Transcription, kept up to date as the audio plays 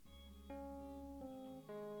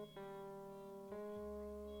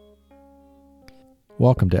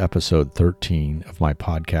Welcome to episode 13 of my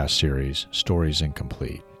podcast series, Stories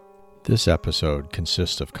Incomplete. This episode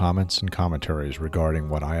consists of comments and commentaries regarding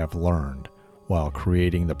what I have learned while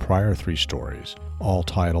creating the prior three stories, all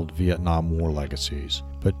titled Vietnam War Legacies,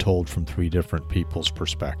 but told from three different people's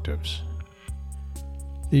perspectives.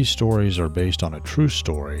 These stories are based on a true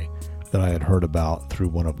story that I had heard about through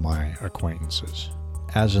one of my acquaintances.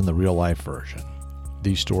 As in the real-life version,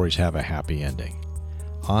 these stories have a happy ending.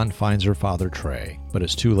 An finds her father Trey, but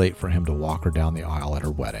it's too late for him to walk her down the aisle at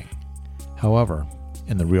her wedding. However,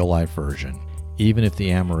 in the real-life version, even if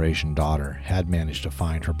the Amerasian daughter had managed to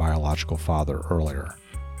find her biological father earlier,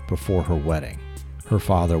 before her wedding, her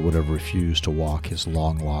father would have refused to walk his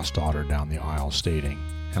long-lost daughter down the aisle, stating,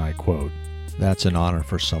 and I quote, "That's an honor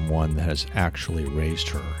for someone that has actually raised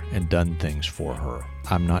her and done things for her.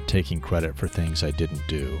 I'm not taking credit for things I didn't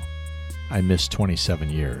do. I missed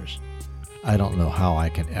 27 years. I don't know how I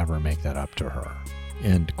can ever make that up to her."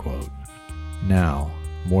 End quote. Now,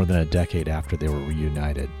 more than a decade after they were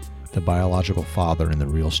reunited, the biological father in the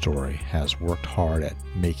real story has worked hard at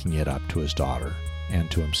making it up to his daughter and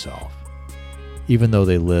to himself. Even though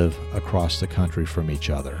they live across the country from each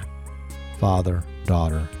other, father,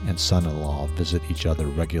 daughter, and son-in-law visit each other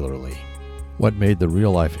regularly. What made the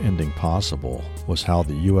real-life ending possible was how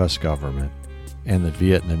the U.S. government and the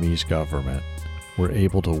Vietnamese government were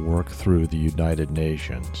able to work through the United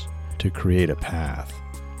Nations to create a path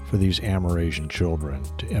for these Amerasian children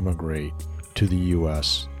to immigrate to the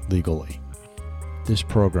U.S. legally. This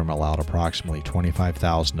program allowed approximately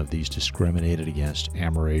 25,000 of these discriminated against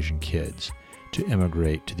Amerasian kids to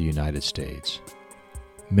immigrate to the United States.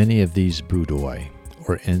 Many of these Bu Doi,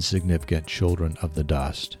 or insignificant children of the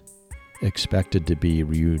dust, expected to be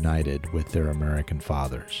reunited with their American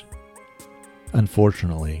fathers.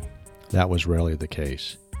 Unfortunately, that was rarely the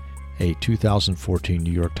case. A 2014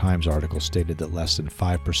 New York Times article stated that less than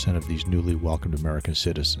 5% of these newly welcomed American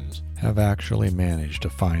citizens have actually managed to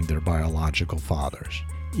find their biological fathers,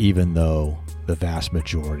 even though the vast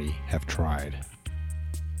majority have tried.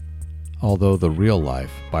 Although the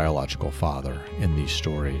real-life biological father in these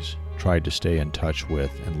stories tried to stay in touch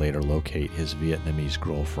with and later locate his Vietnamese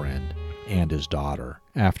girlfriend and his daughter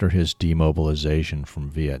after his demobilization from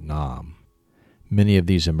Vietnam, many of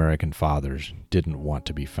these American fathers didn't want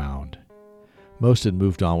to be found. Most had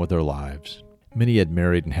moved on with their lives. Many had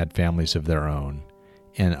married and had families of their own,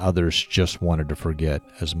 and others just wanted to forget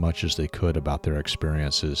as much as they could about their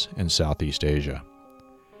experiences in Southeast Asia.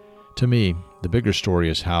 To me, the bigger story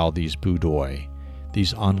is how these Bu Doi,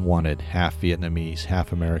 these unwanted half-Vietnamese,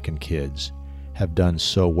 half-American kids, have done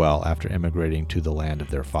so well after immigrating to the land of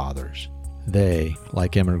their fathers. They,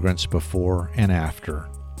 like immigrants before and after,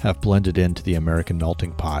 have blended into the American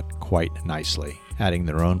melting pot quite nicely, adding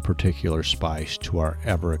their own particular spice to our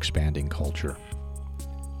ever-expanding culture.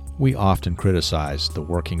 We often criticize the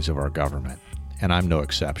workings of our government, and I'm no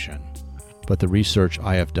exception, but the research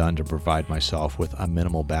I have done to provide myself with a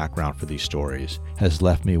minimal background for these stories has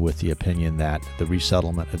left me with the opinion that the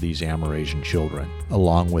resettlement of these Amerasian children,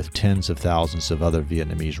 along with tens of thousands of other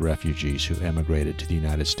Vietnamese refugees who emigrated to the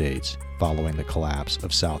United States following the collapse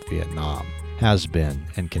of South Vietnam, has been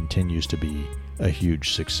and continues to be a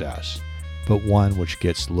huge success, but one which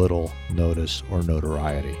gets little notice or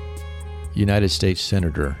notoriety. United States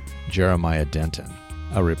Senator Jeremiah Denton,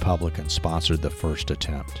 a Republican, sponsored the first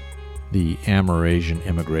attempt, the Amerasian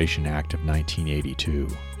Immigration Act of 1982.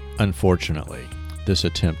 Unfortunately, this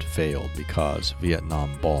attempt failed because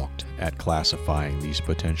Vietnam balked at classifying these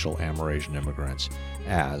potential Amerasian immigrants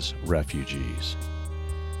as refugees.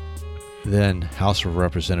 Then House of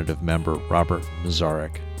Representative member Robert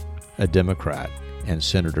Mazarek, a Democrat, and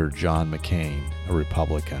Senator John McCain, a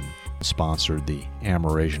Republican, sponsored the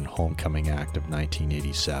Amerasian Homecoming Act of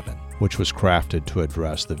 1987, which was crafted to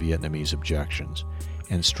address the Vietnamese objections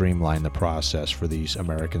and streamline the process for these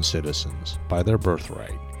American citizens, by their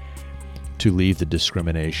birthright, to leave the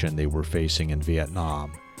discrimination they were facing in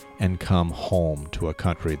Vietnam and come home to a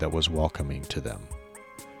country that was welcoming to them.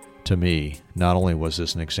 To me, not only was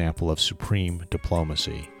this an example of supreme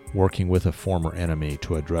diplomacy, working with a former enemy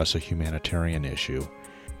to address a humanitarian issue,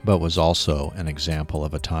 but was also an example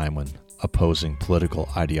of a time when opposing political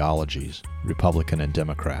ideologies, Republican and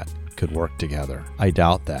Democrat, could work together. I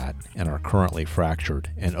doubt that, in our currently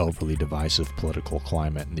fractured and overly divisive political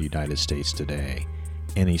climate in the United States today,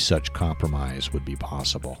 any such compromise would be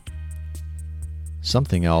possible.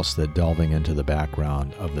 Something else that delving into the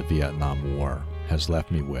background of the Vietnam War has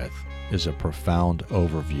left me with is a profound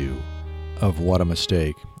overview of what a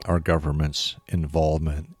mistake our government's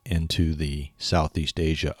involvement into the Southeast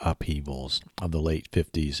Asia upheavals of the late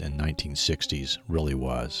 50s and 1960s really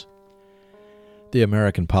was. The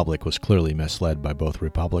American public was clearly misled by both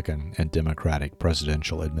Republican and Democratic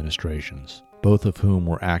presidential administrations, both of whom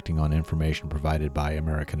were acting on information provided by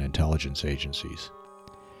American intelligence agencies.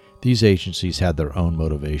 These agencies had their own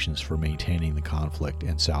motivations for maintaining the conflict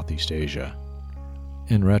in Southeast Asia.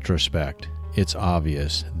 In retrospect, it's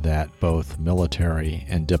obvious that both military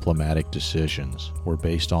and diplomatic decisions were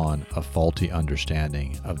based on a faulty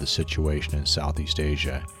understanding of the situation in Southeast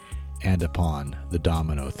Asia and upon the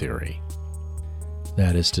domino theory.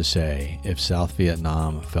 That is to say, if South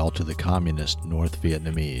Vietnam fell to the communist North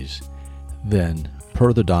Vietnamese, then,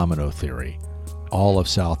 per the domino theory, all of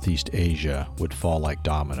Southeast Asia would fall like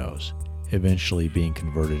dominoes, eventually being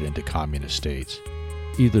converted into communist states,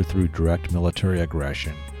 either through direct military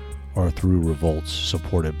aggression or through revolts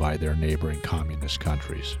supported by their neighboring communist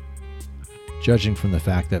countries. Judging from the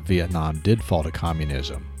fact that Vietnam did fall to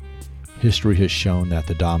communism, history has shown that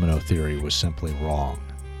the domino theory was simply wrong.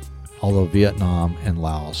 Although Vietnam and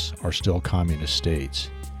Laos are still communist states,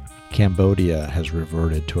 Cambodia has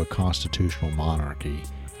reverted to a constitutional monarchy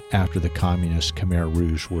after the communist Khmer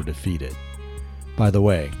Rouge were defeated. By the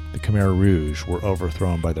way, the Khmer Rouge were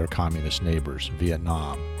overthrown by their communist neighbors,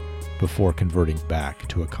 Vietnam, before converting back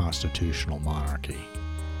to a constitutional monarchy.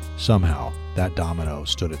 Somehow, that domino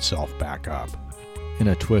stood itself back up. In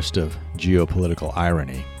a twist of geopolitical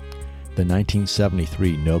irony, the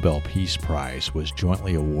 1973 Nobel Peace Prize was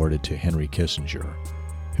jointly awarded to Henry Kissinger,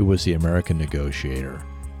 who was the American negotiator,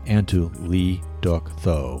 and to Lee Duc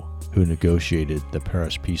Tho, who negotiated the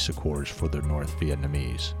Paris Peace Accords for the North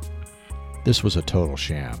Vietnamese. This was a total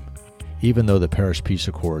sham. Even though the Paris Peace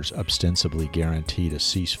Accords ostensibly guaranteed a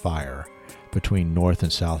ceasefire between North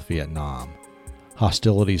and South Vietnam,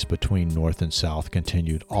 hostilities between North and South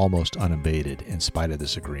continued almost unabated in spite of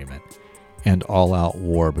this agreement, and all-out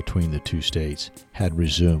war between the two states had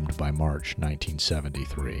resumed by March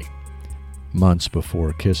 1973, months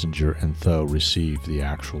before Kissinger and Tho received the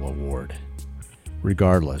actual award.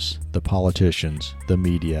 Regardless, the politicians, the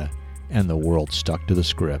media, and the world stuck to the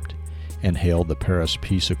script and hailed the Paris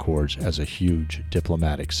Peace Accords as a huge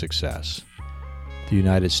diplomatic success. The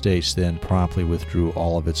United States then promptly withdrew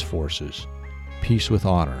all of its forces, peace with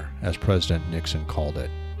honor, as President Nixon called it.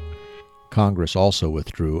 Congress also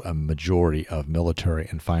withdrew a majority of military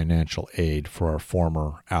and financial aid for our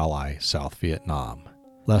former ally, South Vietnam.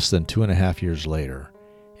 Less than 2.5 years later,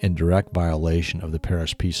 in direct violation of the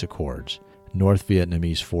Paris Peace Accords, North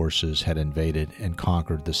Vietnamese forces had invaded and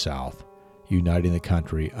conquered the South, uniting the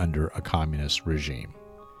country under a communist regime.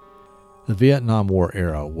 The Vietnam War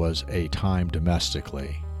era was a time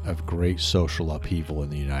domestically of great social upheaval in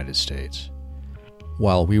the United States.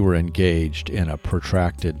 While we were engaged in a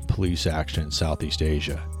protracted police action in Southeast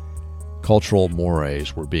Asia, cultural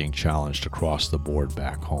mores were being challenged across the board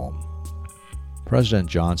back home. President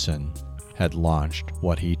Johnson had launched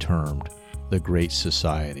what he termed the Great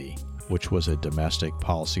Society, which was a domestic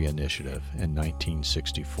policy initiative in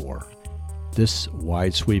 1964. This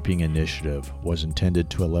wide-sweeping initiative was intended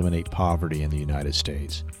to eliminate poverty in the United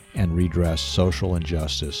States and redress social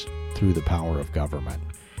injustice through the power of government.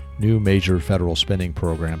 New major federal spending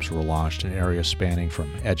programs were launched in areas spanning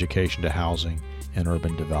from education to housing and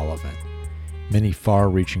urban development. Many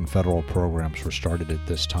far-reaching federal programs were started at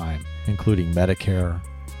this time, including Medicare,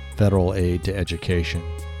 federal aid to education,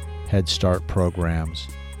 Head Start programs,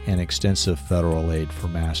 and extensive federal aid for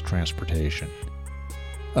mass transportation.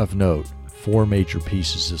 Of note, 4 major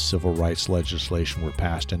pieces of civil rights legislation were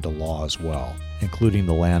passed into law as well, including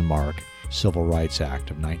the landmark Civil Rights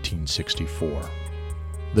Act of 1964.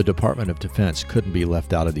 The Department of Defense couldn't be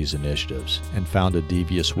left out of these initiatives and found a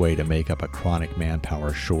devious way to make up a chronic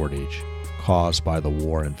manpower shortage caused by the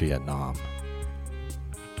war in Vietnam.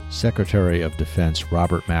 Secretary of Defense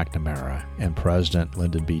Robert McNamara and President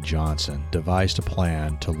Lyndon B. Johnson devised a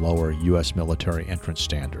plan to lower U.S. military entrance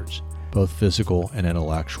standards, both physical and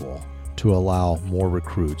intellectual, to allow more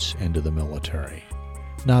recruits into the military.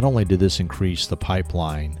 Not only did this increase the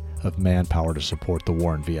pipeline of manpower to support the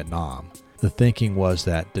war in Vietnam, the thinking was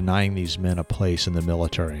that denying these men a place in the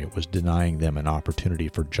military was denying them an opportunity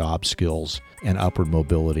for job skills and upward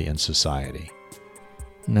mobility in society.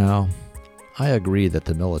 Now, I agree that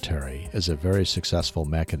the military is a very successful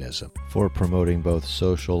mechanism for promoting both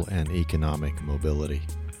social and economic mobility.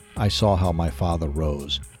 I saw how my father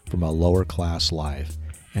rose from a lower class life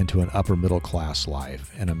into an upper middle class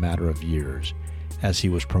life in a matter of years as he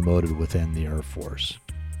was promoted within the Air Force.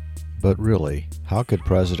 But really, how could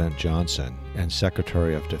President Johnson and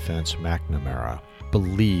Secretary of Defense McNamara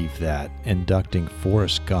believe that inducting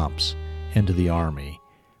Forrest Gumps into the Army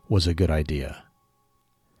was a good idea?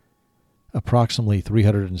 Approximately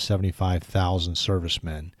 375,000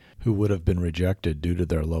 servicemen who would have been rejected due to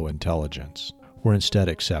their low intelligence were instead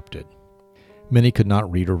accepted. Many could not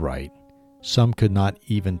read or write. Some could not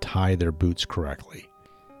even tie their boots correctly.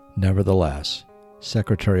 Nevertheless,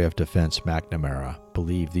 Secretary of Defense McNamara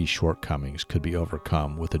believed these shortcomings could be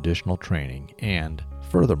overcome with additional training and,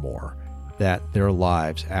 furthermore, that their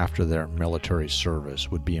lives after their military service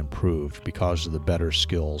would be improved because of the better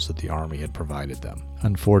skills that the Army had provided them.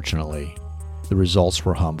 Unfortunately, the results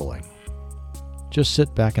were humbling. Just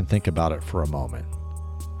sit back and think about it for a moment.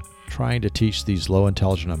 Trying to teach these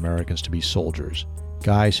low-intelligent Americans to be soldiers,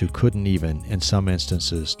 guys who couldn't even, in some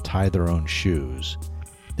instances, tie their own shoes,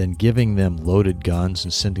 then giving them loaded guns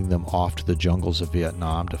and sending them off to the jungles of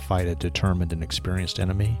Vietnam to fight a determined and experienced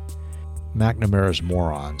enemy? McNamara's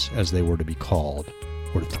morons, as they were to be called,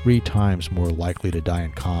 were 3 times more likely to die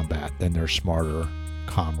in combat than their smarter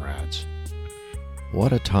comrades.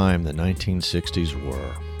 What a time the 1960s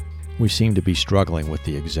were. We seem to be struggling with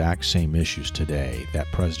the exact same issues today that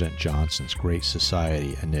President Johnson's Great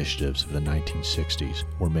Society initiatives of the 1960s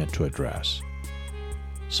were meant to address.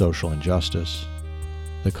 Social injustice,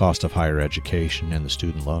 the cost of higher education and the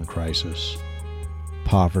student loan crisis,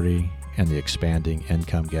 poverty and the expanding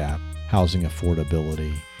income gap, housing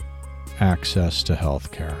affordability, access to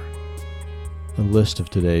health care. The list of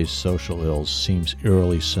today's social ills seems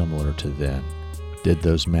eerily similar to then. Did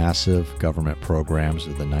those massive government programs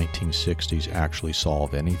of the 1960s actually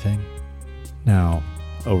solve anything? Now,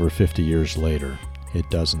 over 50 years later, it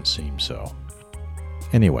doesn't seem so.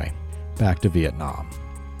 Anyway, back to Vietnam.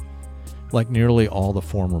 Like nearly all the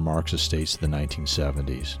former Marxist states of the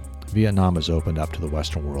 1970s, Vietnam has opened up to the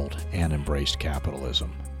Western world and embraced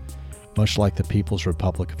capitalism. Much like the People's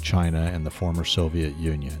Republic of China and the former Soviet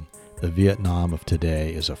Union, the Vietnam of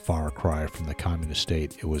today is a far cry from the communist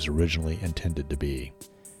state it was originally intended to be.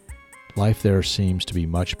 Life there seems to be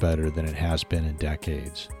much better than it has been in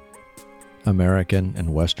decades. American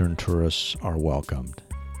and Western tourists are welcomed.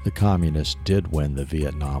 The communists did win the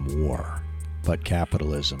Vietnam War, but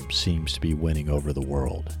capitalism seems to be winning over the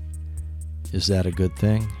world. Is that a good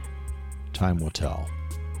thing? Time will tell.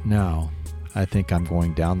 Now, I think I'm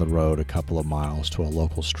going down the road a couple of miles to a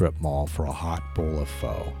local strip mall for a hot bowl of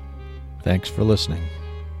pho. Thanks for listening.